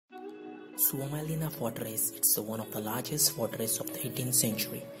Suomelinna Fortress is one of the largest fortresses of the 18th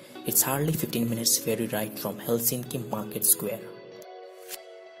century. It's hardly 15 minutes ferry ride from Helsinki Market Square.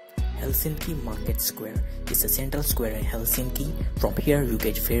 Helsinki Market Square is a central square in Helsinki. From here you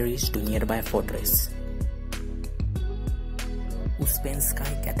get ferries to nearby fortress.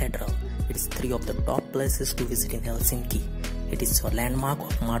 Uspensky Cathedral. It is three of the top places to visit in Helsinki. It is a landmark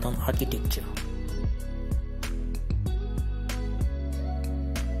of modern architecture.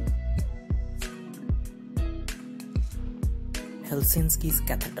 Helsinki's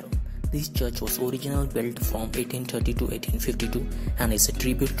Cathedral. This church was originally built from 1830 to 1852 and is a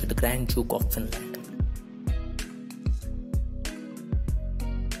tribute to the Grand Duke of Finland.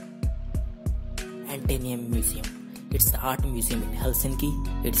 Atheneum Museum. It's the art museum in Helsinki.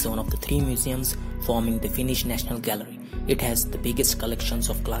 It's one of the three museums forming the Finnish National Gallery. It has the biggest collections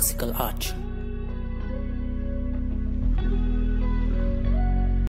of classical art.